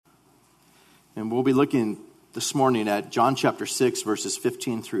And we'll be looking this morning at John chapter 6, verses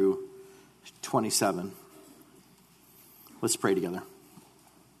 15 through 27. Let's pray together.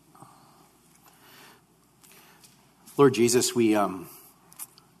 Lord Jesus, we're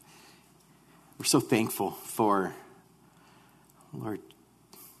so thankful for, Lord,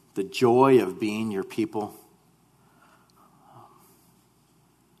 the joy of being your people.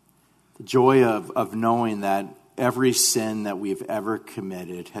 The joy of knowing that every sin that we've ever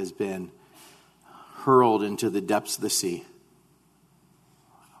committed has been hurled into the depths of the sea.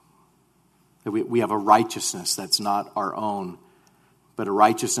 That we have a righteousness that's not our own, but a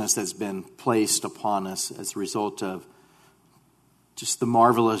righteousness that's been placed upon us as a result of just the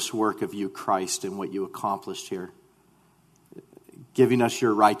marvelous work of you, Christ, and what you accomplished here. Giving us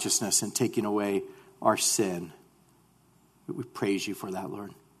your righteousness and taking away our sin. We praise you for that,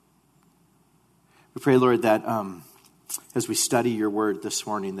 Lord. We pray, Lord, that as we study your word this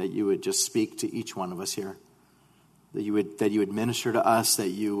morning, that you would just speak to each one of us here. That you would minister to us, that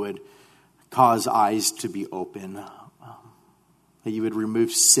you would cause eyes to be open, that you would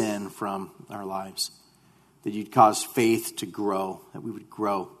remove sin from our lives, that you'd cause faith to grow, that we would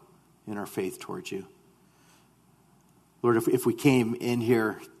grow in our faith towards you. Lord, if we came in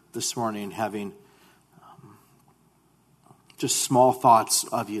here this morning having just small thoughts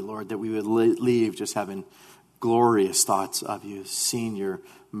of you, Lord, that we would leave just having glorious thoughts of you, seeing your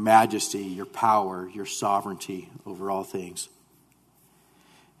majesty, your power, your sovereignty over all things.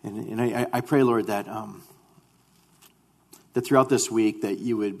 And I pray, Lord, that throughout this week that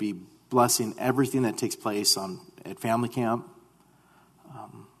you would be blessing everything that takes place at family camp,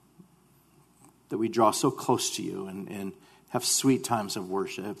 that we draw so close to you and have sweet times of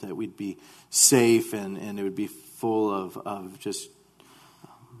worship, that we'd be safe and it would be full of just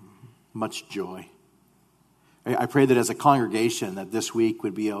much joy. I pray that as a congregation that this week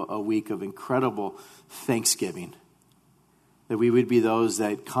would be a week of incredible thanksgiving, that we would be those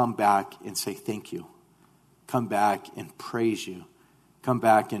that come back and say thank you, come back and praise you, come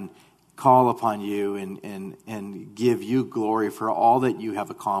back and call upon you and give you glory for all that you have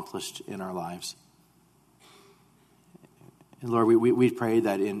accomplished in our lives. And Lord, we pray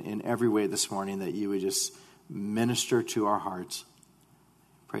that in every way this morning that you would just minister to our hearts.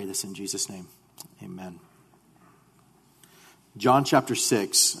 Pray this in Jesus' name. Amen. John chapter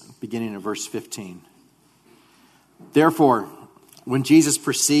 6, beginning in verse 15. Therefore, when Jesus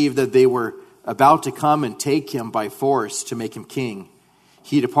perceived that they were about to come and take him by force to make him king,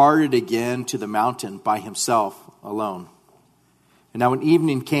 he departed again to the mountain by himself alone. And now when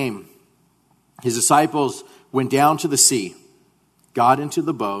evening came, his disciples went down to the sea, got into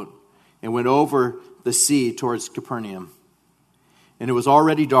the boat, and went over the sea towards Capernaum. And it was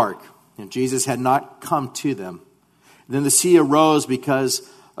already dark, and Jesus had not come to them. Then the sea arose because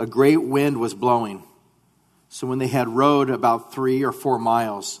a great wind was blowing. So when they had rowed about 3 or 4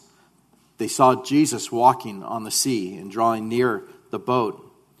 miles, they saw Jesus walking on the sea and drawing near the boat,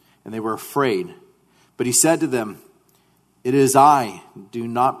 and they were afraid. But he said to them, "It is I, do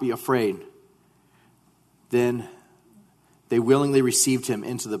not be afraid." Then they willingly received him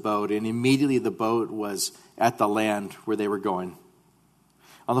into the boat, and immediately the boat was at the land where they were going.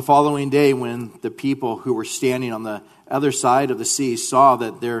 On the following day, when the people who were standing on the other side of the sea saw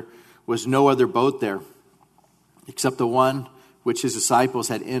that there was no other boat there, except the one which his disciples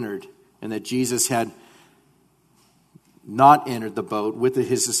had entered, and that Jesus had not entered the boat with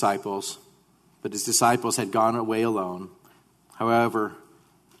his disciples, but his disciples had gone away alone. However,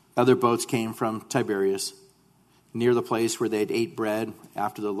 other boats came from Tiberias, near the place where they had ate bread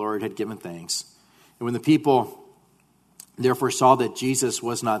after the Lord had given thanks. And when the people therefore saw that Jesus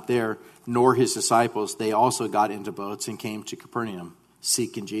was not there, nor his disciples, they also got into boats and came to Capernaum,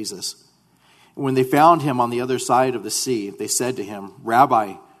 seeking Jesus. And when they found him on the other side of the sea, they said to him,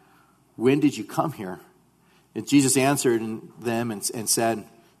 "Rabbi, when did you come here?" And Jesus answered them and said,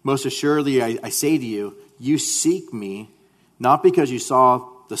 "Most assuredly I say to you, you seek me, not because you saw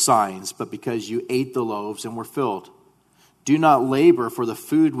the signs, but because you ate the loaves and were filled. Do not labor for the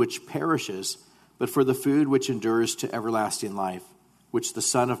food which perishes, but for the food which endures to everlasting life, which the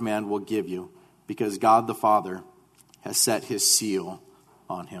Son of Man will give you, because God the Father has set his seal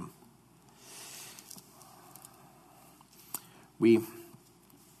on him." We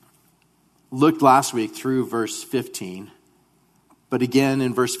looked last week through verse 15, but again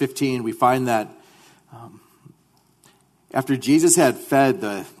in verse 15 we find that after Jesus had fed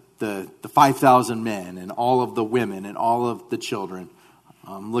the 5,000 men and all of the women and all of the children,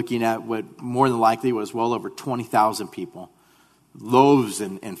 looking at what more than likely was well over 20,000 people, loaves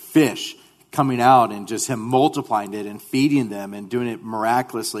and fish coming out and just him multiplying it and feeding them and doing it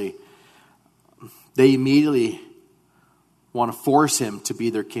miraculously. they immediately want to force him to be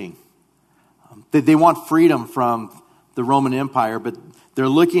their king. They want freedom from the Roman Empire, but they're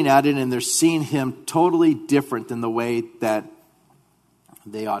looking at it and they're seeing him totally different than the way that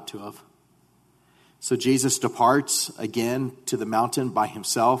they ought to have. So Jesus departs again to the mountain by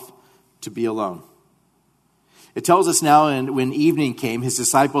himself to be alone. It tells us now, and when evening came, his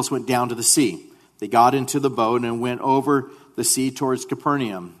disciples went down to the sea. They got into the boat and went over the sea towards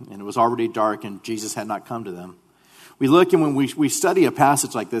Capernaum. And it was already dark and Jesus had not come to them. We look, and when we study a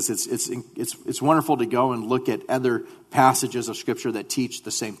passage like this, it's wonderful to go and look at other passages of Scripture that teach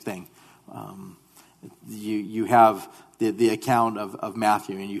the same thing. You have the account of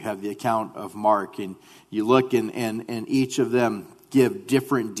Matthew, and you have the account of Mark, and you look and each of them give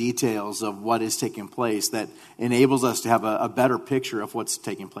different details of what is taking place that enables us to have a better picture of what's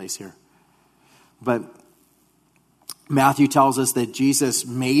taking place here. But Matthew tells us that Jesus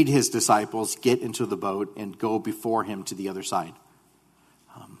made his disciples get into the boat and go before him to the other side.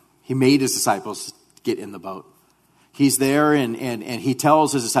 He made his disciples get in the boat. He's there and he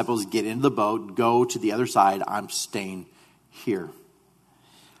tells his disciples, get into the boat, go to the other side, I'm staying here.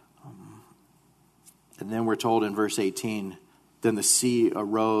 And then we're told in verse 18, then the sea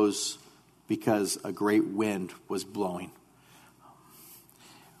arose because a great wind was blowing.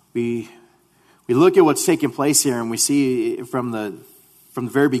 We look at what's taking place here, and we see from the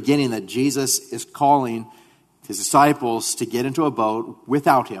very beginning that Jesus is calling his disciples to get into a boat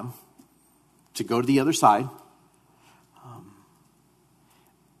without him, to go to the other side,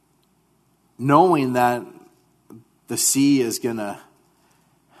 knowing that the sea is going to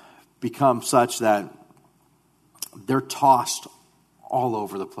become such that they're tossed all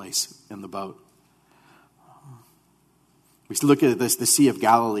over the place in the boat. We look at this, the Sea of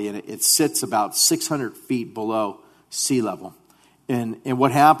Galilee, and it sits about 600 feet below sea level. And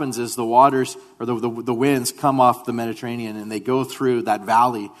what happens is the waters, or the winds come off the Mediterranean, and they go through that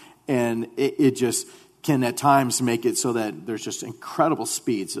valley, and it just can at times make it so that there's just incredible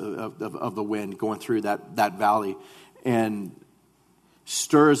speeds of the wind going through that valley, and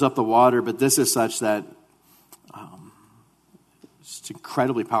stirs up the water. But this is such that it's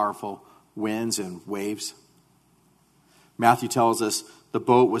incredibly powerful winds and waves. Matthew tells us the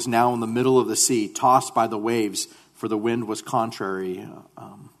boat was now in the middle of the sea, tossed by the waves, for the wind was contrary.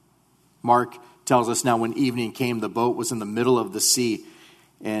 Mark tells us now when evening came, the boat was in the middle of the sea,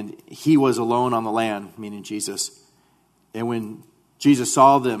 and he was alone on the land, meaning Jesus. And when Jesus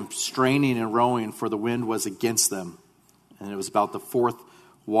saw them straining and rowing, for the wind was against them, and it was about the fourth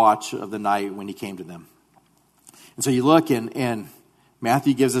watch of the night when he came to them. And so you look, and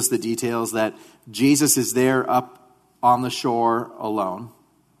Matthew gives us the details that Jesus is there up on the shore alone,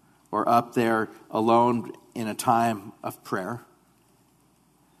 or up there alone in a time of prayer.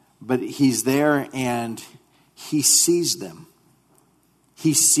 But he's there and he sees them.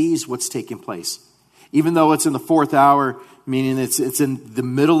 He sees what's taking place. Even though it's in the fourth hour, meaning it's in the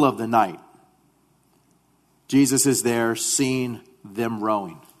middle of the night, Jesus is there seeing them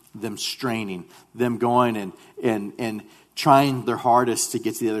rowing, them straining, them going and trying their hardest to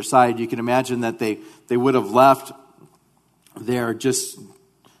get to the other side. You can imagine that they would have left there just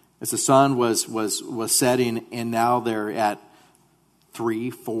as the sun was setting, and now they're at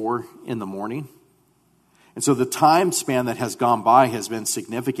 3-4 in the morning. And so the time span that has gone by has been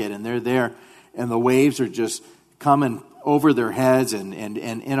significant, and they're there, and the waves are just coming over their heads, and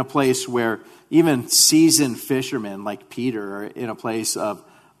in a place where even seasoned fishermen like Peter are in a place of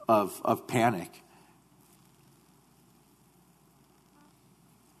panic.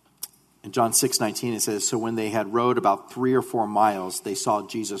 In John 6:19 it says, so when they had rowed about 3 or 4 miles, they saw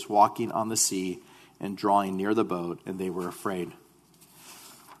Jesus walking on the sea and drawing near the boat, and they were afraid.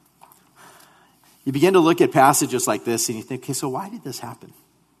 You begin to look at passages like this and you think, okay, so why did this happen?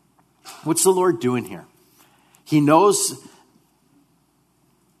 What's the Lord doing here? He knows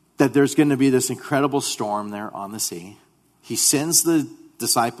that there's going to be this incredible storm there on the sea. He sends the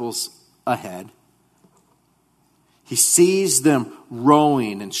disciples ahead. He sees them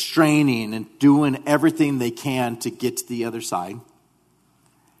rowing and straining and doing everything they can to get to the other side.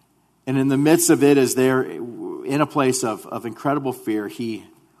 And in the midst of it, as they're in a place of incredible fear, he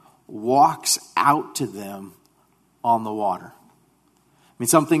walks out to them on the water. I mean,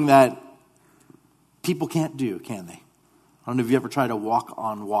 something that people can't do, can they? I don't know if you ever tried to walk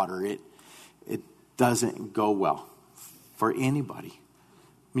on water. It doesn't go well for anybody.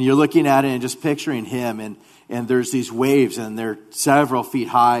 I mean, you're looking at it and just picturing him, and there's these waves, and they're several feet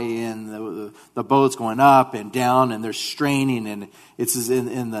high, and the boat's going up and down, and they're straining, and it's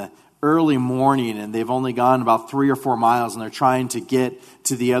in the early morning and they've only gone about 3 or 4 miles and they're trying to get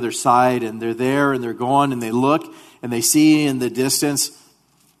to the other side, and they're there and they're going and they look and they see in the distance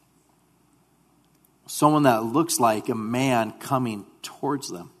someone that looks like a man coming towards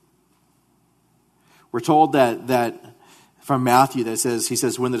them. We're told that from Matthew he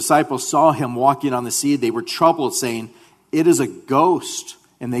says, when the disciples saw him walking on the sea, they were troubled, saying, "It is a ghost,"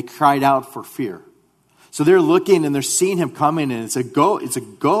 and they cried out for fear. So they're looking and they're seeing him coming, and it's a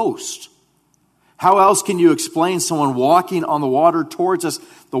ghost. How else can you explain someone walking on the water towards us?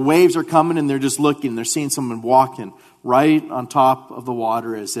 The waves are coming and they're just looking. They're seeing someone walking right on top of the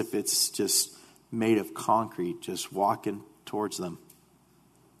water as if it's just made of concrete, just walking towards them.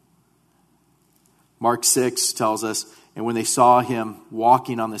 Mark 6 tells us, and when they saw him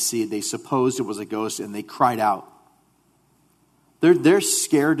walking on the sea, they supposed it was a ghost and they cried out. They're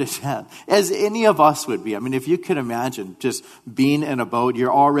scared to death, as any of us would be. I mean, if you could imagine just being in a boat,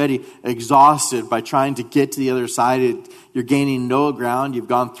 you're already exhausted by trying to get to the other side. You're gaining no ground. You've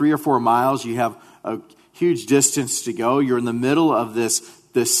gone 3 or 4 miles. You have a huge distance to go. You're in the middle of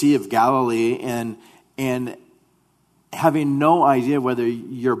the Sea of Galilee, and having no idea whether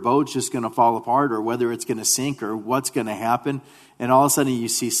your boat's just going to fall apart or whether it's going to sink or what's going to happen. And all of a sudden you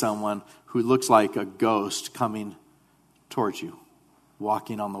see someone who looks like a ghost coming towards you,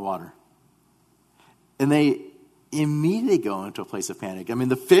 walking on the water. And they immediately go into a place of panic. I mean,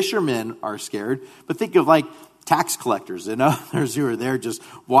 the fishermen are scared, but think of like tax collectors and others who are there just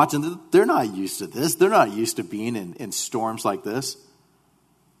watching. They're not used to this. They're not used to being in storms like this.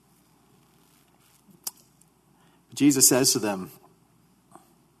 Jesus says to them,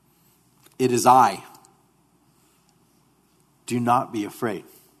 "It is I. Do not be afraid."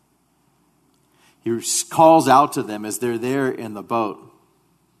 He calls out to them as they're there in the boat.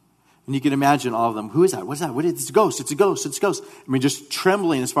 And you can imagine all of them. Who is that? What's that? It's a ghost. It's a ghost. It's a ghost. I mean, just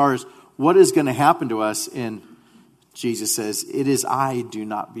trembling as far as what is going to happen to us. And Jesus says, "It is I. Do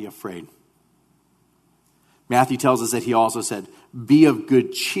not be afraid." Matthew tells us that he also said, "Be of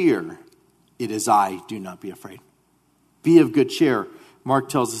good cheer. It is I. Do not be afraid." Be of good cheer. Mark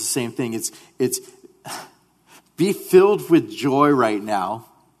tells us the same thing. It's be filled with joy right now.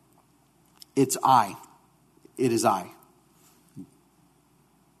 It's I. It is I.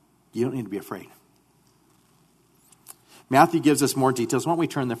 You don't need to be afraid. Matthew gives us more details. Why don't we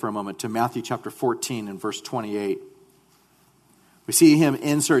turn there for a moment to Matthew chapter 14 and verse 28. We see him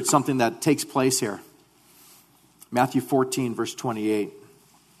insert something that takes place here. Matthew 14 verse 28.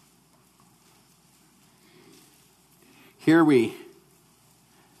 Here we're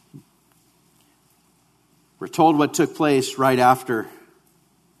told what took place right after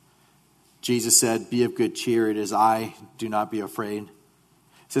Jesus said, "Be of good cheer, it is I, do not be afraid." It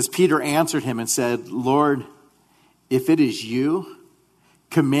says, Peter answered him and said, "Lord, if it is you,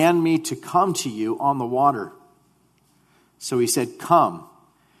 command me to come to you on the water." So he said, "Come."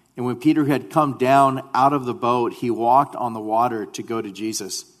 And when Peter had come down out of the boat, he walked on the water to go to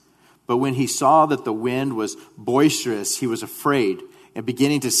Jesus. But when he saw that the wind was boisterous, he was afraid. And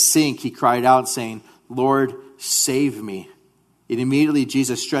beginning to sink, he cried out, saying, "Lord, save me." And immediately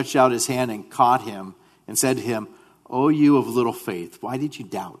Jesus stretched out his hand and caught him and said to him, "O you of little faith, why did you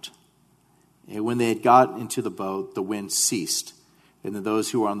doubt?" And when they had got into the boat, the wind ceased. And then those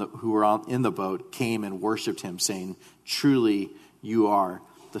who were in the boat came and worshipped him, saying, "Truly you are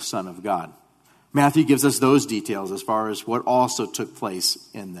the Son of God." Matthew gives us those details as far as what also took place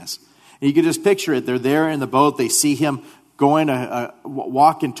in this. And you can just picture it. They're there in the boat. They see him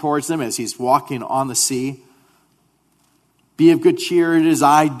walking towards them as he's walking on the sea. "Be of good cheer, it is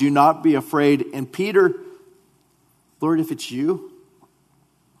I, do not be afraid." And Peter, "Lord, if it's you,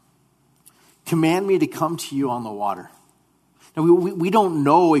 command me to come to you on the water." Now, we don't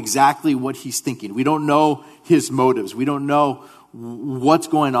know exactly what he's thinking. We don't know his motives. We don't know what's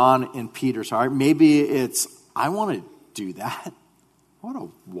going on in Peter's heart. Maybe it's, I want to do that. I want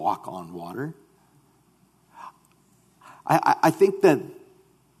to walk on water. I think that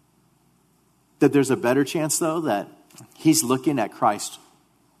there's a better chance, though, that he's looking at Christ,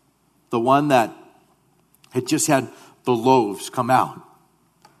 the one that had just had the loaves come out,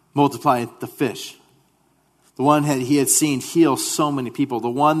 multiply the fish, the one he had seen heal so many people, the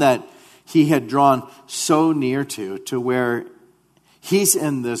one that he had drawn so near to where he's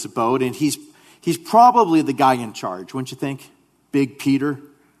in this boat and he's probably the guy in charge, wouldn't you think? Big Peter,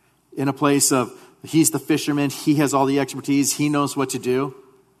 in a place of, he's the fisherman, he has all the expertise, he knows what to do.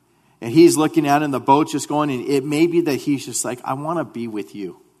 And he's looking at it and the boat's just going, and it may be that he's just like, I want to be with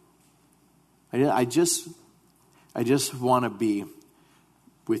you. I just want to be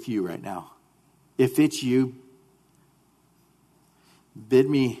with you right now. If it's you, bid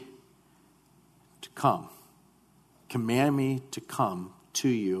me come. Command me to come to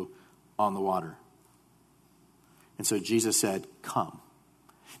you on the water. And so Jesus said, come.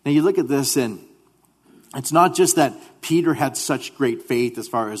 Now you look at this, and it's not just that Peter had such great faith as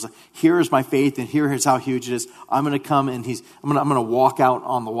far as, here is my faith and here is how huge it is. I'm going to come and I'm going to walk out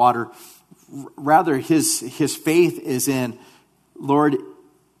on the water. Rather, his faith is in, Lord,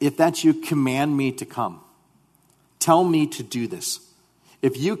 if that's you, command me to come. Tell me to do this.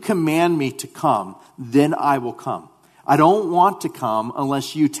 If you command me to come, then I will come. I don't want to come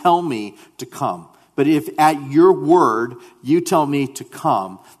unless you tell me to come. But if at your word you tell me to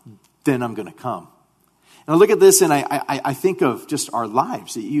come, then I'm going to come. And I look at this and I think of just our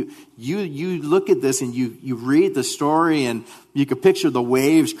lives. You look at this and you read the story and you can picture the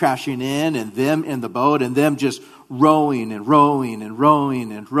waves crashing in and them in the boat and them just rowing and rowing and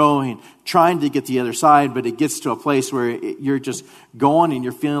rowing and rowing, trying to get to the other side, but it gets to a place where you're just going and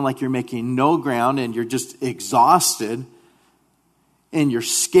you're feeling like you're making no ground and you're just exhausted and you're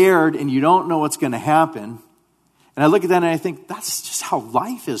scared and you don't know what's going to happen. And I look at that and I think, that's just how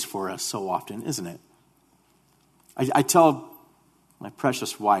life is for us so often, isn't it? I tell my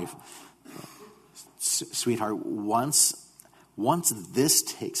precious wife, sweetheart, once this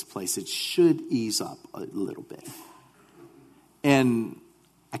takes place, it should ease up a little bit. And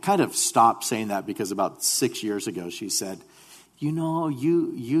I kind of stopped saying that because about 6 years ago, she said,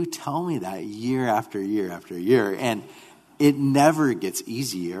 you tell me that year after year after year, and it never gets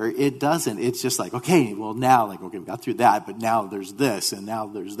easier. It doesn't. It's just like, okay, well now, we got through that, but now there's this, and now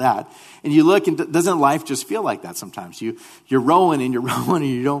there's that. And you look, and doesn't life just feel like that sometimes? You're rowing, and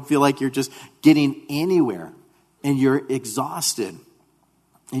you don't feel like you're just getting anywhere, and you're exhausted.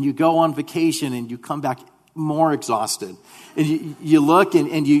 And you go on vacation, and you come back more exhausted. And you look,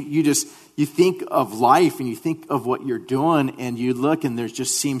 and you think of life, and you think of what you're doing, and you look, and there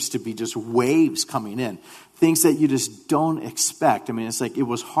just seems to be just waves coming in. Things that you just don't expect. I mean, it's like it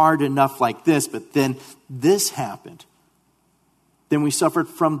was hard enough like this, but then this happened. Then we suffered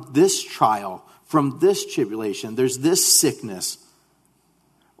from this trial, from this tribulation. There's this sickness.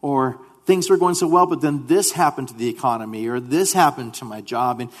 Or things were going so well, but then this happened to the economy, or this happened to my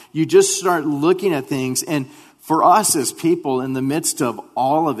job. And you just start looking at things. And for us as people, in the midst of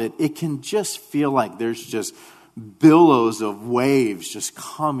all of it, it can just feel like there's just billows of waves just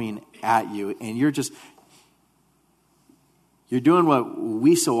coming at you. And you're doing what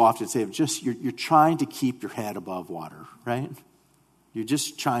we so often say, you're trying to keep your head above water, right? You're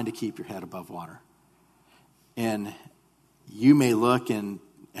just trying to keep your head above water. And you may look and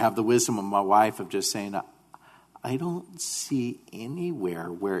have the wisdom of my wife of just saying, I don't see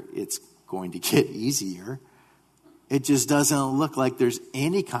anywhere where it's going to get easier. It just doesn't look like there's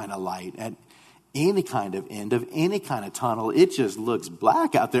any kind of light at any kind of end of any kind of tunnel. It just looks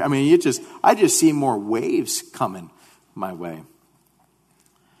black out there. I mean, I just see more waves coming my way.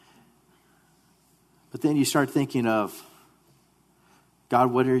 But then you start thinking of,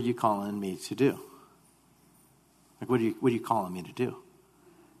 God, what are you calling me to do? Like, what are you calling me to do?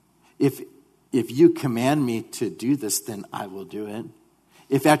 If you command me to do this, then I will do it.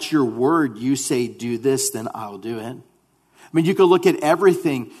 If at your word you say do this, then I'll do it. I mean, you could look at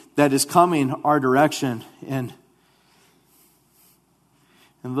everything that is coming our direction and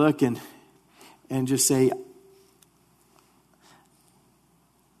look and just say,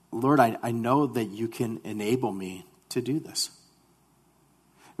 Lord, I know that you can enable me to do this.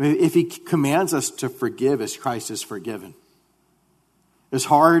 I mean, if he commands us to forgive as Christ is forgiven, as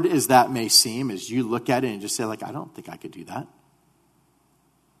hard as that may seem, as you look at it and just say, I don't think I could do that.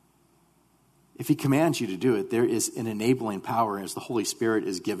 If he commands you to do it, there is an enabling power as the Holy Spirit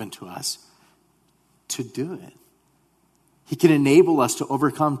is given to us to do it. He can enable us to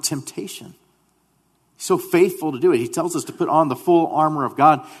overcome temptation. He's so faithful to do it. He tells us to put on the full armor of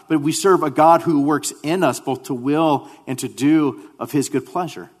God, but we serve a God who works in us both to will and to do of his good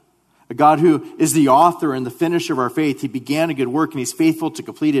pleasure. A God who is the author and the finisher of our faith. He began a good work and he's faithful to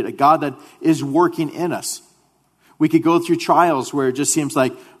complete it. A God that is working in us. We could go through trials where it just seems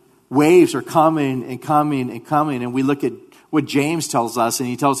like waves are coming and coming and coming. And we look at what James tells us, and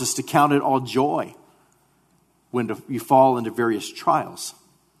he tells us to count it all joy when you fall into various trials.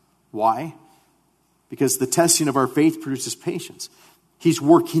 Why? Because the testing of our faith produces patience. He's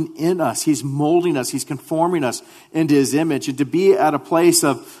working in us. He's molding us. He's conforming us into his image. And to be at a place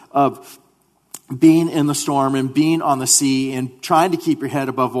of being in the storm and being on the sea and trying to keep your head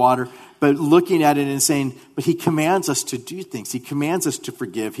above water, but looking at it and saying, but he commands us to do things. He commands us to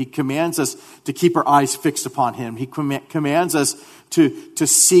forgive. He commands us to keep our eyes fixed upon him. He commands us to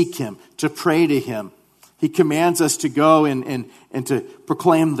seek him, to pray to him. He commands us to go and to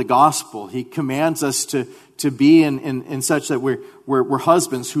proclaim the gospel. He commands us to be in such that we're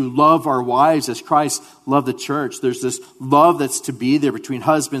husbands who love our wives as Christ loved the church. There's this love that's to be there between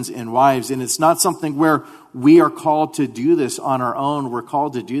husbands and wives. And it's not something where we are called to do this on our own. We're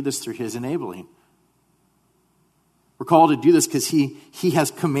called to do this through his enabling. We're called to do this because he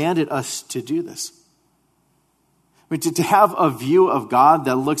has commanded us to do this. I mean, to have a view of God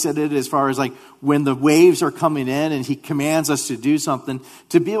that looks at it as far as like when the waves are coming in and he commands us to do something,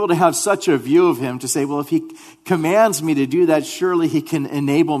 to be able to have such a view of him to say, well, if he commands me to do that, surely he can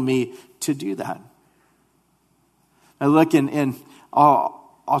enable me to do that. I look and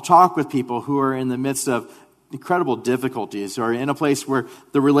I'll talk with people who are in the midst of incredible difficulties or in a place where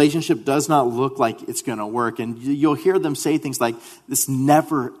the relationship does not look like it's going to work. And you'll hear them say things like, this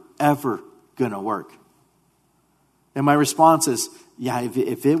never, ever going to work. And my response is, yeah,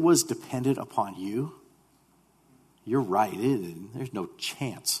 if it was dependent upon you, you're right. There's no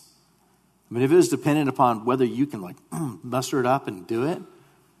chance. I mean, if it was dependent upon whether you can like muster it up and do it,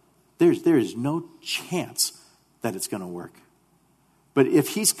 there is no chance that it's going to work. But if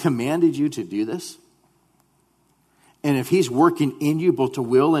he's commanded you to do this, and if he's working in you both to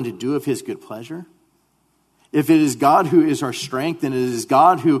will and to do of his good pleasure, if it is God who is our strength, and it is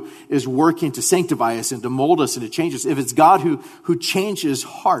God who is working to sanctify us and to mold us and to change us, if it's God who changes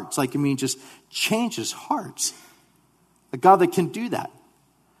hearts, just changes hearts, a God that can do that,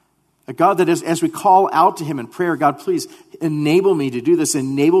 a God that as we call out to him in prayer, God, please enable me to do this,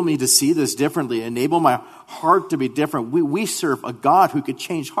 enable me to see this differently, enable my heart to be different. We serve a God who could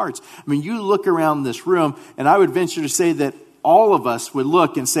change hearts. I mean, you look around this room, and I would venture to say that all of us would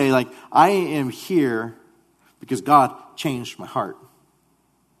look and say, like, I am here because God changed my heart.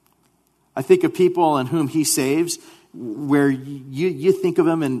 I think of people in whom he saves, where you think of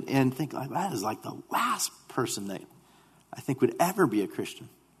them and think, like, that is like the last person that I think would ever be a Christian.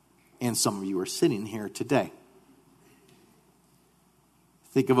 And some of you are sitting here today.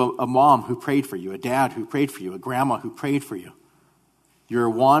 Think of a mom who prayed for you, a dad who prayed for you, a grandma who prayed for you. You're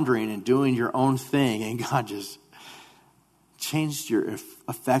wandering and doing your own thing, and God just changed your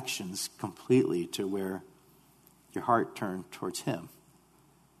affections completely to where your heart turned towards him.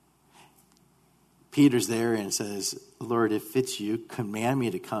 Peter's there and says, Lord, if it's you, command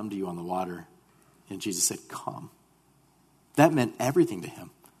me to come to you on the water. And Jesus said, come. That meant everything to him.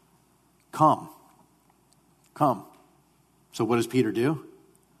 Come. Come. So what does Peter do?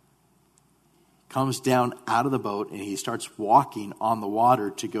 Comes down out of the boat and he starts walking on the water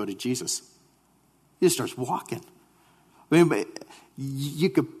to go to Jesus. He just starts walking. I mean, you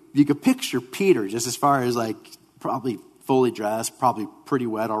could picture Peter just as far as like probably fully dressed, probably pretty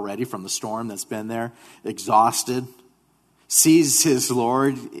wet already from the storm that's been there, exhausted, sees his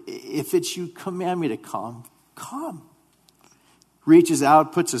Lord. If it's you, command me to come. Come. Reaches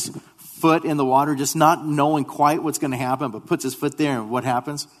out, puts his foot in the water, just not knowing quite what's going to happen, but puts his foot there, and what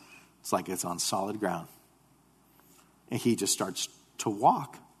happens? It's like it's on solid ground. And he just starts to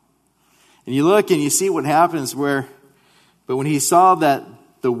walk. And you look and you see what happens but when he saw that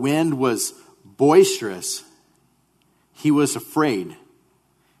the wind was boisterous, he was afraid.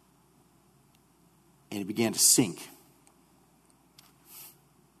 And he began to sink.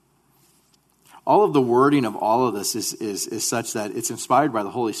 All of the wording of all of this is such that it's inspired by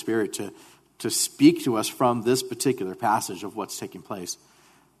the Holy Spirit to speak to us from this particular passage of what's taking place.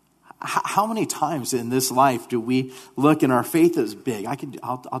 How many times in this life do we look and our faith is big?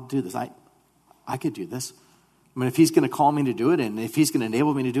 I'll do this. I could do this. I mean, if he's going to call me to do it, and if he's going to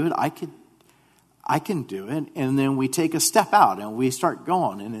enable me to do it, I can do it. And then we take a step out and we start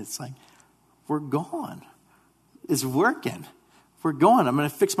going, and it's like, we're going. It's working. We're going. I'm going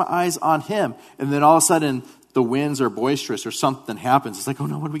to fix my eyes on him. And then all of a sudden, the winds are boisterous or something happens. It's like, oh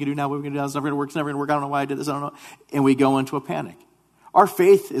no, what are we going to do now? What are we going to do now? It's never going to work. It's never going to work. I don't know why I did this. I don't know. And we go into a panic. Our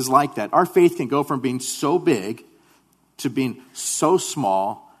faith is like that. Our faith can go from being so big to being so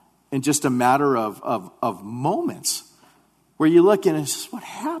small in just a matter of moments, where you look and it's just, what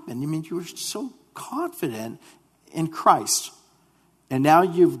happened? I mean, you were so confident in Christ, and now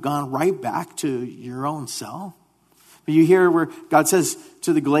you've gone right back to your own self. But you hear where God says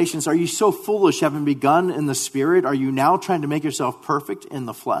to the Galatians, are you so foolish, having begun in the Spirit? Are you now trying to make yourself perfect in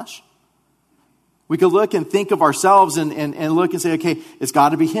the flesh? We could look and think of ourselves and look and say, okay, it's got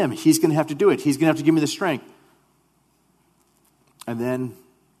to be him. He's going to have to do it. He's going to have to give me the strength. And then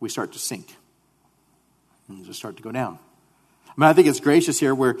we start to sink. And just start to go down. I mean, I think it's gracious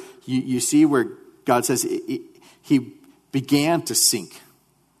here where you see where God says he began to sink.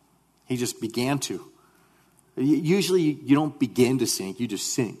 He just began to. Usually you don't begin to sink, you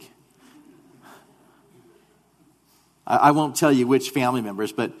just sink. I won't tell you which family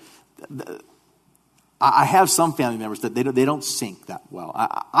members, but I have some family members that they don't sink that well.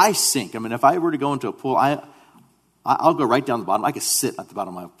 I sink. I mean, if I were to go into a pool, I'll go right down the bottom. I could sit at the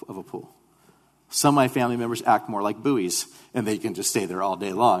bottom of a pool. Some of my family members act more like buoys, and they can just stay there all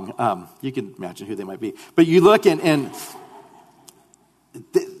day long. You can imagine who they might be. But you look and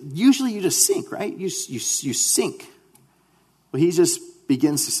usually you just sink, right? You sink. Well, he just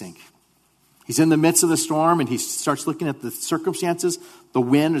begins to sink. He's in the midst of the storm, and he starts looking at the circumstances. The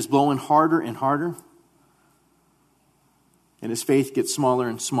wind is blowing harder and harder. And his faith gets smaller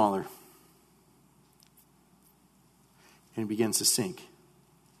and smaller. And he begins to sink.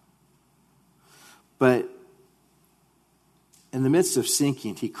 But in the midst of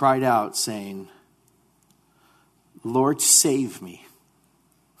sinking, he cried out saying, Lord, save me.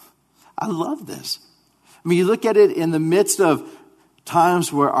 I love this. I mean, you look at it in the midst of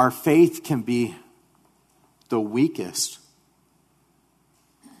times where our faith can be the weakest.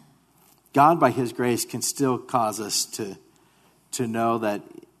 God, by his grace, can still cause us to know that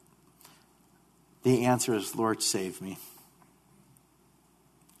the answer is, Lord, save me.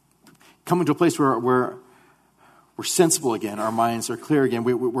 Coming to a place where we're sensible again, our minds are clear again,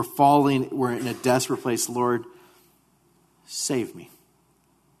 we're falling, we're in a desperate place. Lord, save me.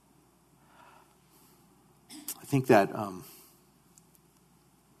 I think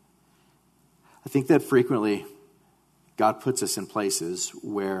that frequently God puts us in places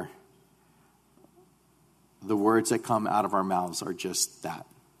where the words that come out of our mouths are just that.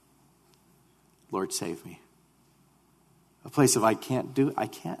 Lord, save me. A place of I can't do it. I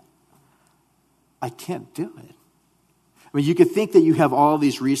can't do it. I mean, you could think that you have all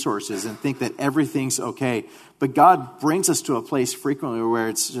these resources and think that everything's okay, but God brings us to a place frequently where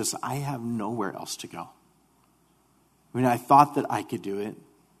it's just, I have nowhere else to go. I mean, I thought that I could do it,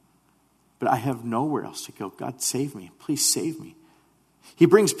 but I have nowhere else to go. God, save me. Please save me. He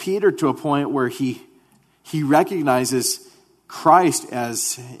brings Peter to a point where he recognizes Christ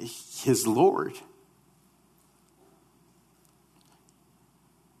as his Lord.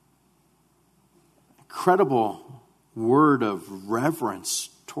 Incredible word of reverence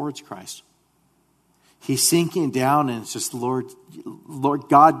towards Christ. He's sinking down and it's just, Lord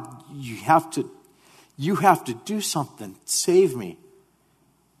God, you have to do something. Save me.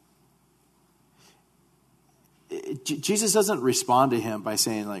 Jesus doesn't respond to him by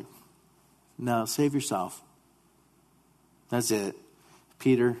saying like, no, save yourself. That's it.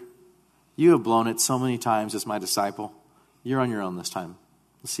 Peter, you have blown it so many times as my disciple. You're on your own this time.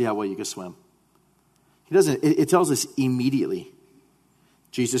 Let's see how well you can swim. He doesn't. It tells us immediately.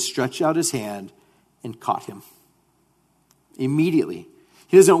 Jesus stretched out his hand and caught him. Immediately.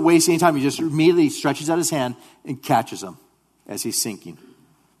 He doesn't waste any time. He just immediately stretches out his hand and catches him as he's sinking.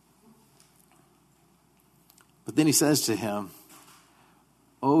 But then he says to him,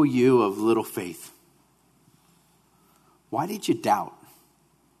 "O you of little faith, why did you doubt?"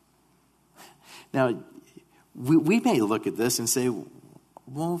 Now, we may look at this and say,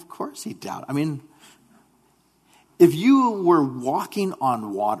 well, of course he doubted. I mean, if you were walking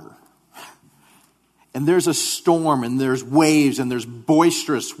on water and there's a storm and there's waves and there's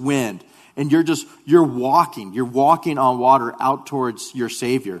boisterous wind and you're walking on water out towards your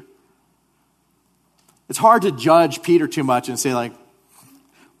Savior, it's hard to judge Peter too much and say like,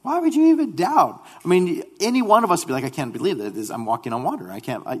 why would you even doubt? I mean, any one of us would be like, I can't believe that I'm walking on water.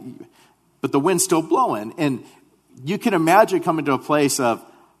 But the wind's still blowing. And you can imagine coming to a place of,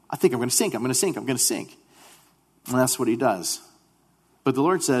 I think I'm going to sink. I'm going to sink. I'm going to sink. And that's what he does. But the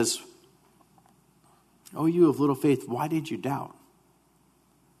Lord says, "Oh, you of little faith, why did you doubt?"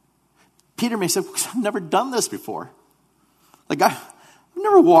 Peter may say, because I've never done this before. Like, I've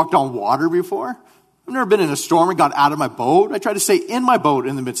never walked on water before. I've never been in a storm and got out of my boat. I try to stay in my boat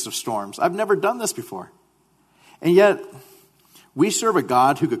in the midst of storms. I've never done this before. And yet, we serve a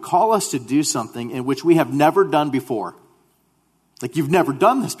God who could call us to do something in which we have never done before. Like, you've never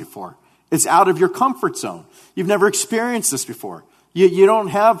done this before. It's out of your comfort zone. You've never experienced this before. You don't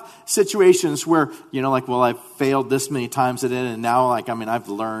have situations where, like, well, I've failed this many times at it, and now, like, I mean, I've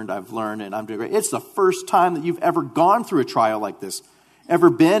learned, and I'm doing great. It's the first time that you've ever gone through a trial like this, ever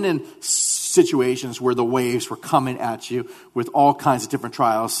been in situations where the waves were coming at you with all kinds of different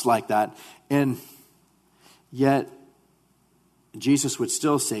trials like that. And yet, Jesus would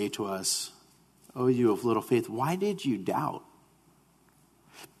still say to us, "Oh, you of little faith, why did you doubt?"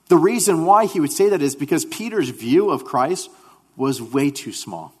 The reason why he would say that is because Peter's view of Christ was way too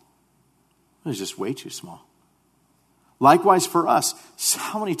small. It was just way too small. Likewise for us,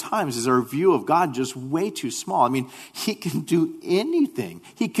 how many times is our view of God just way too small? I mean, he can do anything.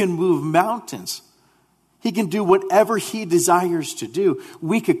 He can move mountains. He can do whatever he desires to do.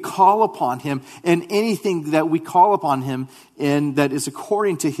 We could call upon him, and anything that we call upon him and that is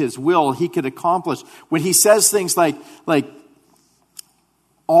according to his will, he could accomplish. When he says things like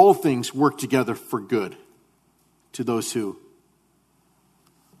all things work together for good to those who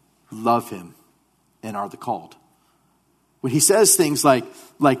love him and are the called. When he says things like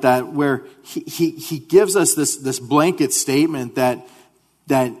that, where he gives us this blanket statement that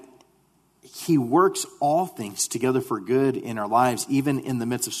he works all things together for good in our lives, even in the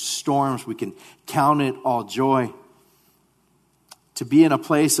midst of storms, we can count it all joy. To be in a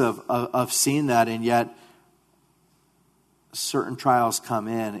place of seeing that, and yet certain trials come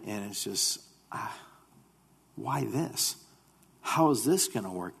in, and it's just, why this? How is this going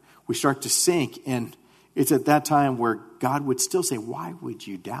to work? We start to sink, and it's at that time where God would still say, why would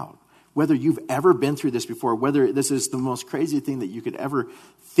you doubt? Whether you've ever been through this before, whether this is the most crazy thing that you could ever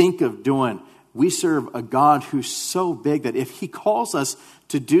think of doing, we serve a God who's so big that if he calls us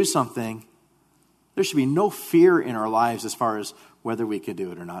to do something, there should be no fear in our lives as far as whether we can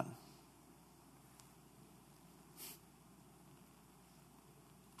do it or not.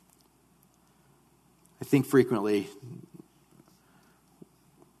 I think frequently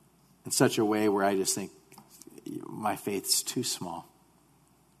in such a way where I just think my faith's too small.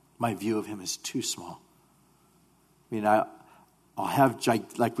 My view of him is too small. I mean, I'll have,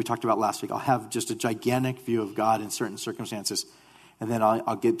 like we talked about last week, I'll have just a gigantic view of God in certain circumstances. And then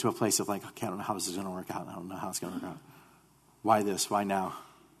I'll get to a place of like, okay, I don't know how this is going to work out. I don't know how it's going to work out. Why this? Why now?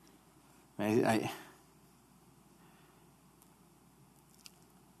 I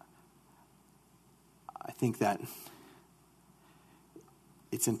think that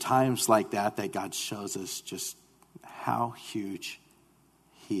it's in times like that that God shows us just how huge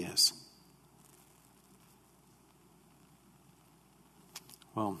he is.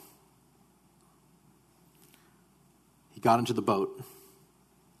 Well, he got into the boat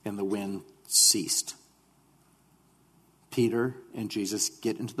and the wind ceased. Peter and Jesus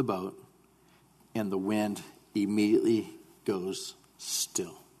get into the boat and the wind immediately goes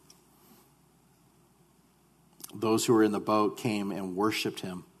still. Those who were in the boat came and worshiped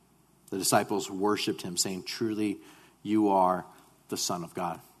him. The disciples worshiped him, saying, truly, you are the Son of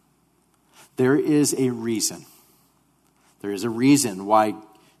God. There is a reason. There is a reason why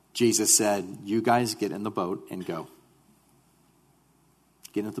Jesus said, you guys get in the boat and go.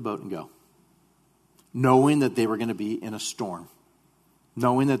 Get in the boat and go. Knowing that they were going to be in a storm.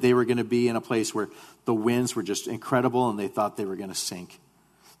 Knowing that they were going to be in a place where the winds were just incredible and they thought they were going to sink.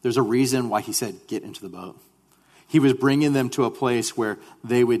 There's a reason why he said, get into the boat. He was bringing them to a place where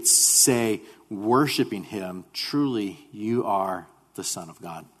they would say, worshiping him, truly, you are the Son of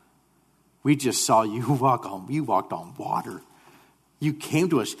God. We just saw you walked on water. You came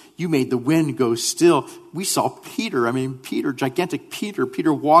to us. You made the wind go still. We saw Peter. Gigantic Peter.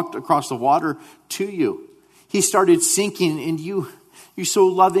 Peter walked across the water to you. He started sinking, and you so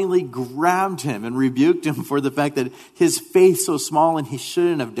lovingly grabbed him and rebuked him for the fact that his faith so small and he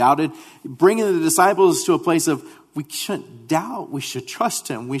shouldn't have doubted. Bringing the disciples to a place of, we shouldn't doubt. We should trust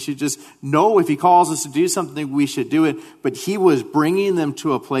him. We should just know if he calls us to do something, we should do it. But he was bringing them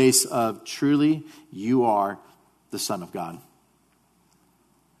to a place of, truly, you are the Son of God.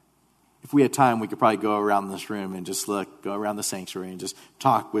 If we had time, we could probably go around this room and just go around the sanctuary and just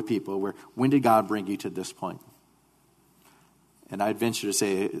talk with people where, when did God bring you to this point? And I'd venture to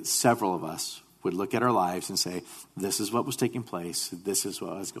say several of us would look at our lives and say, this is what was taking place. This is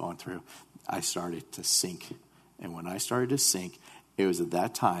what I was going through. I started to sink. And when I started to sink, it was at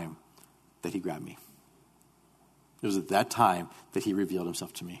that time that he grabbed me. It was at that time that he revealed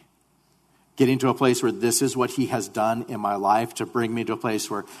himself to me. Getting to a place where this is what he has done in my life to bring me to a place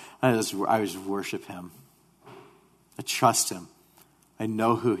where I worship him. I trust him. I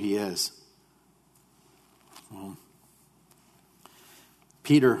know who he is. Well,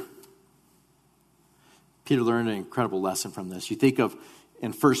 Peter learned an incredible lesson from this. You think of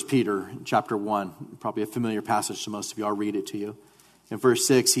in 1 Peter chapter 1, probably a familiar passage to most of you. I'll read it to you. In verse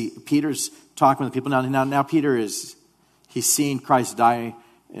 6, Peter's talking with the people. Now Peter he's seen Christ die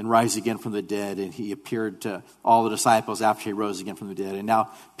and rise again from the dead, and he appeared to all the disciples after he rose again from the dead. And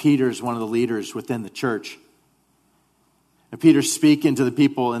now Peter's one of the leaders within the church. And Peter's speaking to the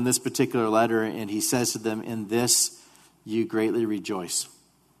people in this particular letter, and he says to them, in this you greatly rejoice.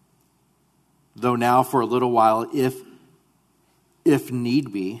 Though now for a little while, if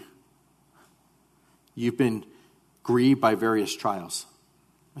need be, you've been grieved by various trials.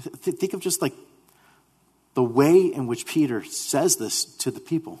 Think of just like the way in which Peter says this to the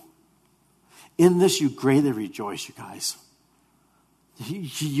people. In this you greatly rejoice, you guys.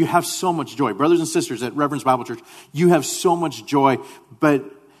 You have so much joy. Brothers and sisters at Reverend's Bible Church, you have so much joy. But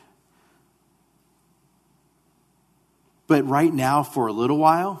right now, for a little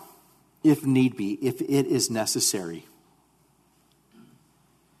while, if need be, if it is necessary,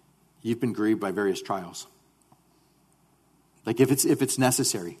 you've been grieved by various trials. Like if it's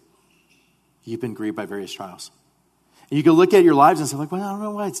necessary, you've been grieved by various trials. And you can look at your lives and say, like, well, I don't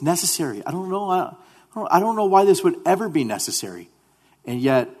know why it's necessary. I don't know why this would ever be necessary. And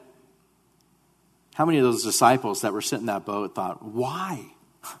yet, how many of those disciples that were sitting in that boat thought, why?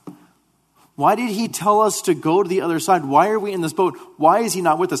 Why did he tell us to go to the other side? Why are we in this boat? Why is he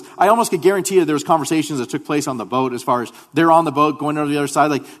not with us? I almost could guarantee you there was conversations that took place on the boat as far as they're on the boat going over to the other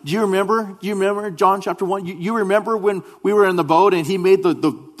side. Like, do you remember John chapter 1? You remember when we were in the boat and he made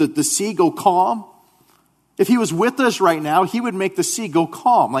the sea go calm? If he was with us right now, he would make the sea go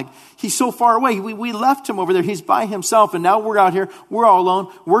calm. Like, he's so far away. We left him over there. He's by himself. And now we're out here. We're all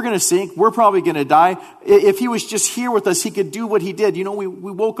alone. We're going to sink. We're probably going to die. If he was just here with us, he could do what he did. You know, we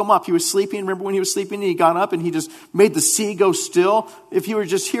woke him up. He was sleeping. Remember when he was sleeping and he got up and he just made the sea go still? If he were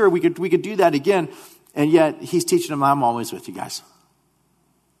just here, we could do that again. And yet he's teaching them, I'm always with you guys.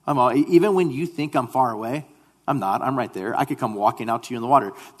 Even when you think I'm far away, I'm not. I'm right there. I could come walking out to you in the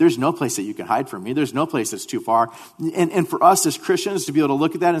water. There's no place that you can hide from me. There's no place that's too far. And for us as Christians to be able to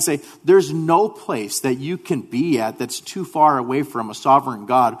look at that and say, there's no place that you can be at that's too far away from a sovereign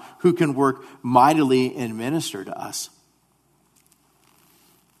God who can work mightily and minister to us.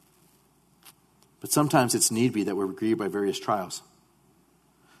 But sometimes it's need be that we're grieved by various trials.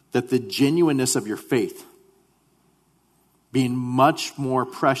 That the genuineness of your faith, being much more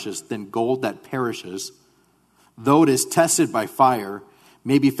precious than gold that perishes, though it is tested by fire,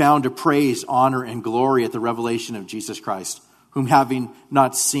 may be found to praise, honor, and glory at the revelation of Jesus Christ, whom having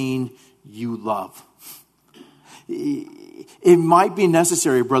not seen, you love. It might be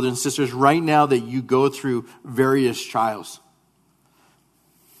necessary, brothers and sisters, right now that you go through various trials.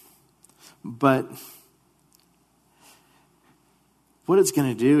 But what it's going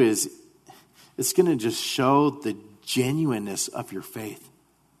to do is it's going to just show the genuineness of your faith.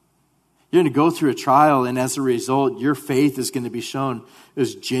 You're going to go through a trial, and as a result, your faith is going to be shown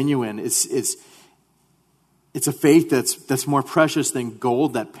as genuine. It's a faith that's more precious than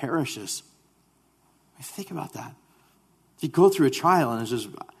gold that perishes. Think about that. If you go through a trial, and it's just,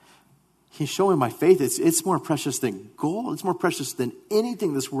 he's showing my faith. It's more precious than gold. It's more precious than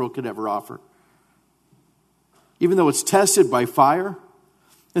anything this world could ever offer. Even though it's tested by fire,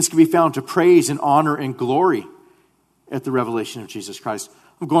 this can be found to praise and honor and glory at the revelation of Jesus Christ.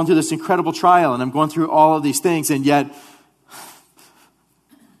 I'm going through this incredible trial and I'm going through all of these things, and yet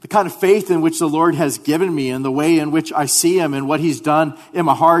the kind of faith in which the Lord has given me and the way in which I see him and what he's done in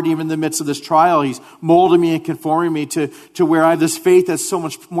my heart, even in the midst of this trial, he's molding me and conforming me to where I have this faith that's so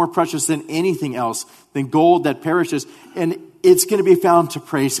much more precious than anything else, than gold that perishes. And it's going to be found to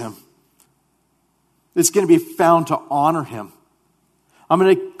praise him. It's going to be found to honor him. I'm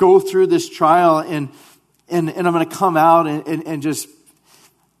going to go through this trial and I'm going to come out and just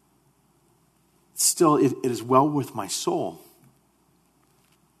still, it is well with my soul.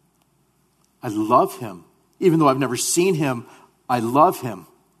 I love him. Even though I've never seen him, I love him.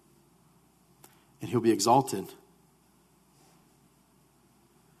 And he'll be exalted.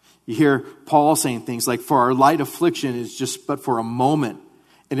 You hear Paul saying things like, for our light affliction is just but for a moment,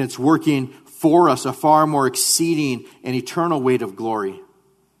 and it's working for us a far more exceeding and eternal weight of glory.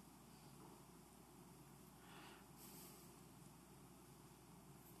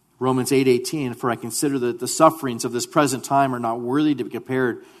 Romans 8:18, for I consider that the sufferings of this present time are not worthy to be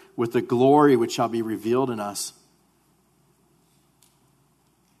compared with the glory which shall be revealed in us.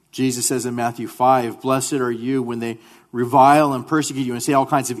 Jesus says in Matthew 5, blessed are you when they revile and persecute you and say all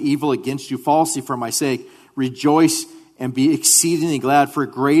kinds of evil against you falsely for my sake. Rejoice and be exceedingly glad, for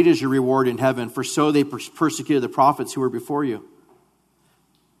great is your reward in heaven, for so they persecuted the prophets who were before you.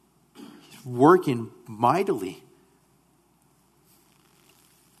 He's working mightily.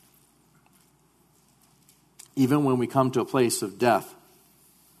 Even when we come to a place of death,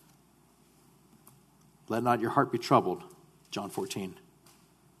 let not your heart be troubled. John 14,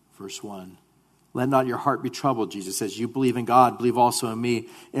 verse 1. Let not your heart be troubled, Jesus says. You believe in God, believe also in me.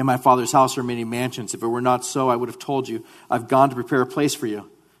 In my Father's house are many mansions. If it were not so, I would have told you. I've gone to prepare a place for you.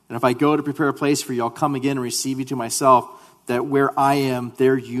 And if I go to prepare a place for you, I'll come again and receive you to myself, that where I am,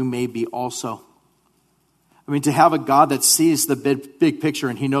 there you may be also. I mean, to have a God that sees the big picture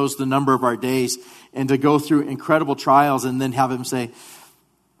and he knows the number of our days, and to go through incredible trials and then have him say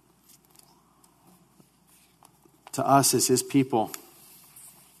to us as his people,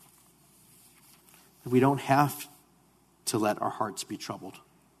 we don't have to let our hearts be troubled.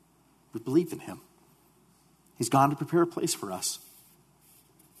 We believe in him. He's gone to prepare a place for us.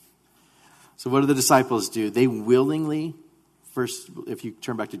 So what do the disciples do? They willingly, first, if you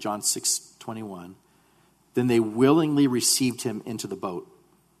turn back to John 6:21, then they willingly received him into the boat.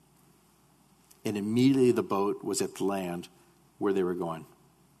 And immediately the boat was at the land where they were going.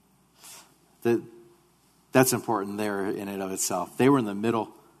 That's important there in and of itself. They were in the middle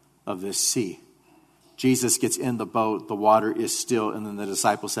of this sea. Jesus gets in the boat, the water is still, and then the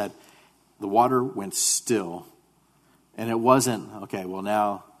disciples said, the water went still. And it wasn't, okay, well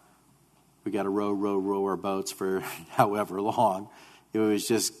now we got to row our boats for however long. It was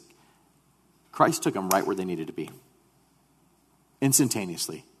just, Christ took them right where they needed to be.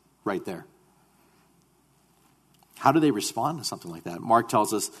 Instantaneously, right there. How do they respond to something like that? Mark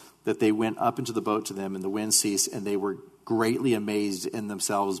tells us that they went up into the boat to them and the wind ceased and they were greatly amazed in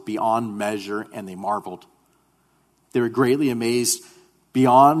themselves beyond measure and they marveled. They were greatly amazed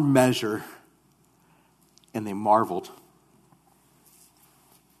beyond measure and they marveled.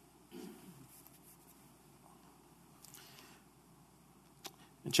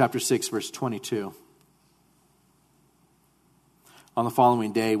 In chapter 6, verse 22. On the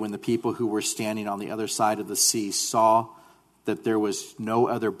following day, when the people who were standing on the other side of the sea saw that there was no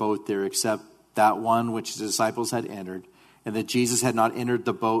other boat there except that one which his disciples had entered, and that Jesus had not entered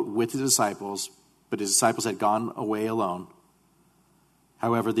the boat with his disciples, but his disciples had gone away alone.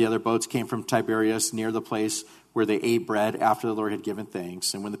 However, the other boats came from Tiberias near the place where they ate bread after the Lord had given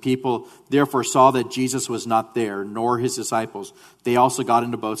thanks. And when the people therefore saw that Jesus was not there, nor his disciples, they also got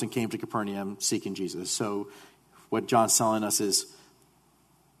into boats and came to Capernaum seeking Jesus. So what John's telling us is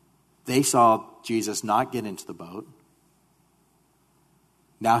they saw Jesus not get into the boat.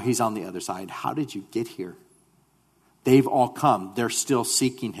 Now he's on the other side. How did you get here? They've all come. They're still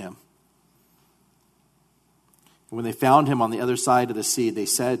seeking him. When they found him on the other side of the sea, they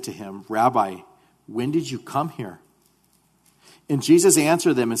said to him, Rabbi, when did you come here? And Jesus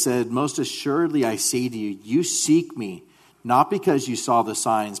answered them and said, most assuredly I say to you, you seek me, not because you saw the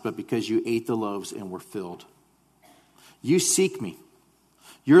signs, but because you ate the loaves and were filled. You seek me.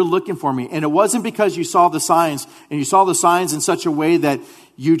 You're looking for me. And it wasn't because you saw the signs, and you saw the signs in such a way that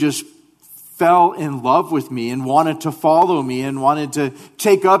you just fell in love with me and wanted to follow me and wanted to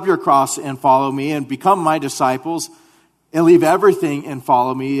take up your cross and follow me and become my disciples and leave everything and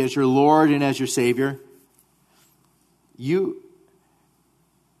follow me as your Lord and as your Savior. You're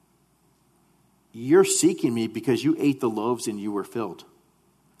seeking me because you ate the loaves and you were filled.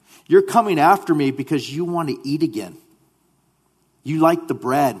 You're coming after me because you want to eat again. You like the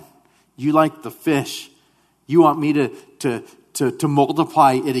bread. You like the fish. You want me to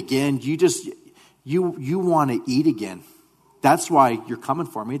multiply it again. You want to eat again. That's why you're coming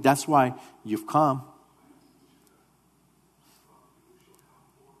for me. That's why you've come.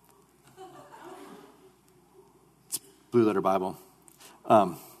 It's Blue Letter Bible.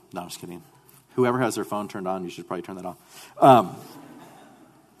 No, I'm just kidding. Whoever has their phone turned on, you should probably turn that off.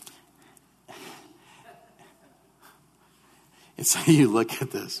 It's how you look at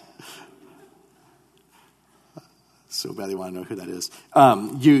this. So badly want to know who that is.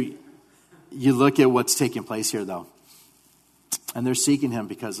 You look at what's taking place here, though. And they're seeking him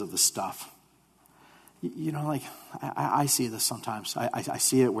because of the stuff. You know, like, I see this sometimes. I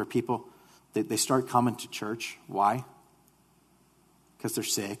see it where people, they start coming to church. Why? Because they're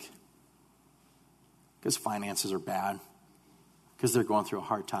sick. Because finances are bad. Because they're going through a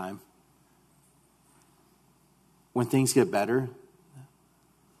hard time. When things get better,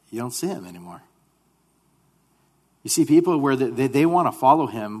 you don't see him anymore. You see people where they want to follow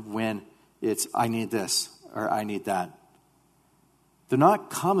him when it's, I need this or I need that. They're not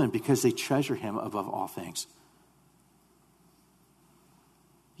coming because they treasure him above all things.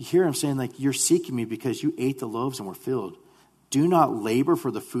 You hear him saying, like, you're seeking me because you ate the loaves and were filled. Do not labor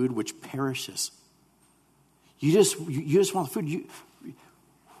for the food which perishes. You just want the food.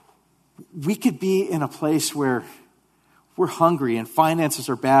 We could be in a place where we're hungry and finances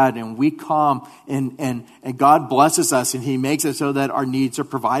are bad and we come and God blesses us and he makes it so that our needs are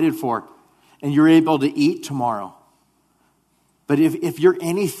provided for and you're able to eat tomorrow. But if you're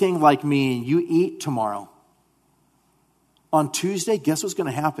anything like me and you eat tomorrow, on Tuesday, guess what's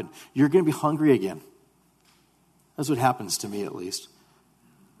going to happen? You're going to be hungry again. That's what happens to me, at least.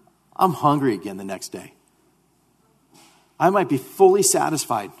 I'm hungry again the next day. I might be fully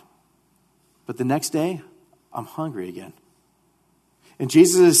satisfied, but the next day, I'm hungry again. And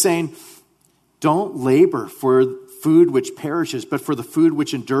Jesus is saying, don't labor for food which perishes, but for the food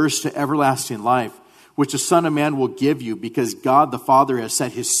which endures to everlasting life, which the Son of Man will give you, because God the Father has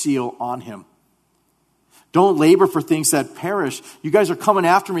set his seal on him. Don't labor for things that perish. You guys are coming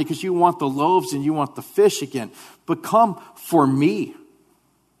after me because you want the loaves and you want the fish again. But come for me.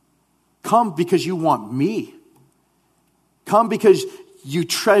 Come because you want me. Come because you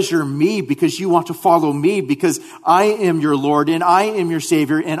treasure me, because you want to follow me, because I am your Lord and I am your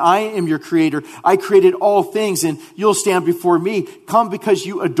Savior and I am your Creator. I created all things and you'll stand before me. Come because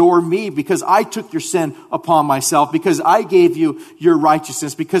you adore me, because I took your sin upon myself, because I gave you your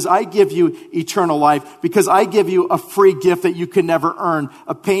righteousness, because I give you eternal life, because I give you a free gift that you could never earn,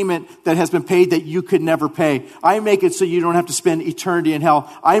 a payment that has been paid that you could never pay. I make it so you don't have to spend eternity in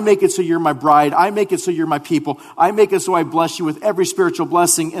hell. I make it so you're my bride. I make it so you're my people. I make it so I bless you with every spiritual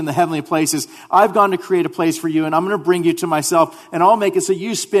blessing in the heavenly places. I've gone to create a place for you, and I'm going to bring you to myself, and I'll make it so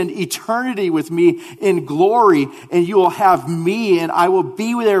you spend eternity with me in glory, and you will have me, and I will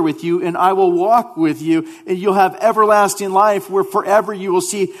be there with you, and I will walk with you, and you'll have everlasting life where forever you will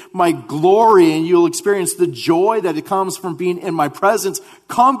see my glory, and you'll experience the joy that it comes from being in my presence.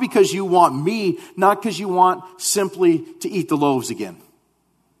 Come because you want me, not because you want simply to eat the loaves again.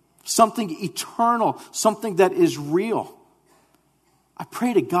 Something eternal, something that is real. I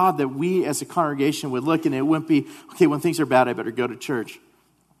pray to God that we as a congregation would look and it wouldn't be, okay, when things are bad, I better go to church.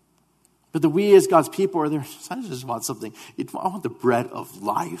 But that we as God's people are there, I just want something. I want the bread of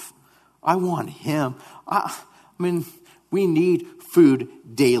life. I want Him. I mean, we need food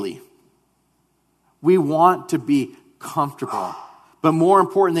daily. We want to be comfortable. But more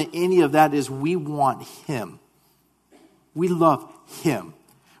important than any of that is we want Him. We love Him.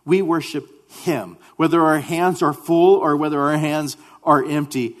 We worship Him. Whether our hands are full or whether our hands are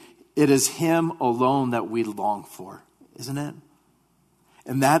empty, it is Him alone that we long for, isn't it?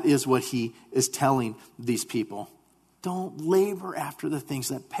 And that is what He is telling these people. Don't labor after the things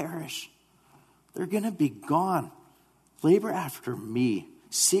that perish. They're going to be gone. Labor after me.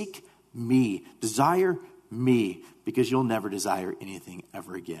 Seek me. Desire me, because you'll never desire anything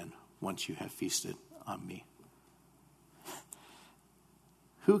ever again once you have feasted on me.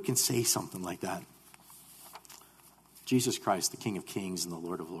 Who can say something like that? Jesus Christ, the King of Kings and the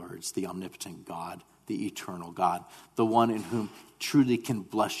Lord of Lords, the omnipotent God, the eternal God, the one in whom truly can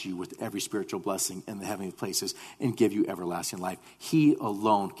bless you with every spiritual blessing in the heavenly places and give you everlasting life. He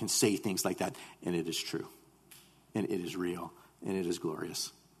alone can say things like that, and it is true, and it is real, and it is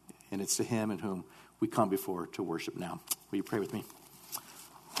glorious. And it's to Him in whom we come before to worship now. Will you pray with me?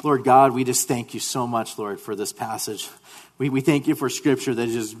 Lord God, we just thank you so much, Lord, for this passage. We thank you for Scripture that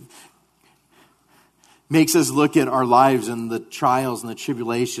just makes us look at our lives and the trials and the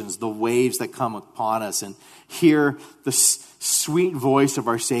tribulations, the waves that come upon us, and hear the sweet voice of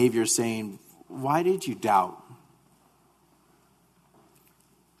our Savior saying, why did you doubt?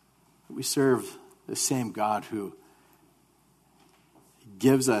 We serve the same God who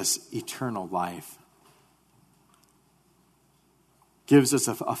gives us eternal life, gives us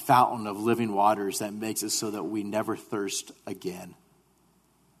a fountain of living waters that makes it so that we never thirst again.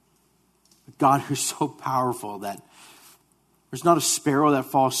 A God who's so powerful that there's not a sparrow that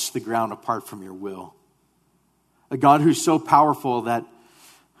falls to the ground apart from your will. A God who's so powerful that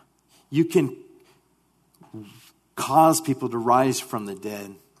you can cause people to rise from the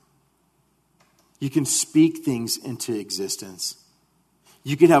dead. You can speak things into existence.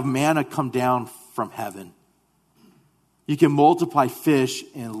 You can have manna come down from heaven. You can multiply fish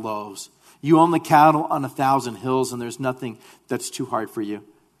and loaves. You own the cattle on 1,000 hills, and there's nothing that's too hard for you.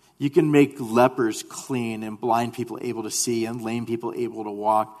 You can make lepers clean and blind people able to see and lame people able to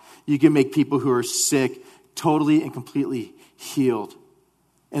walk. You can make people who are sick totally and completely healed.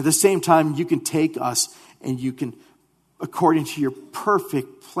 And at the same time, you can take us and you can, according to your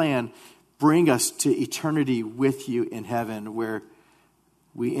perfect plan, bring us to eternity with you in heaven, where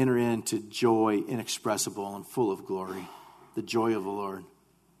we enter into joy inexpressible and full of glory, the joy of the Lord.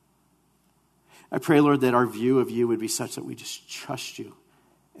 I pray, Lord, that our view of you would be such that we just trust you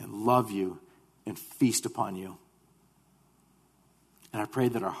and love you and feast upon you. And I pray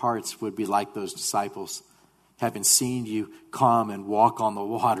that our hearts would be like those disciples, having seen you come and walk on the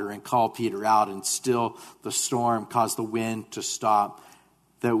water and call Peter out and still the storm, cause the wind to stop,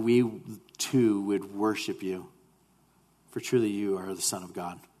 that we too would worship you. For truly you are the Son of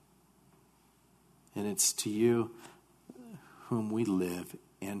God. And it's to you whom we live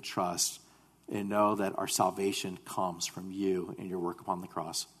and trust and know that our salvation comes from you and your work upon the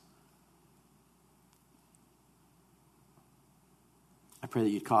cross. I pray that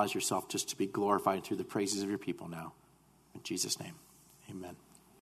you'd cause yourself just to be glorified through the praises of your people now. In Jesus' name, amen.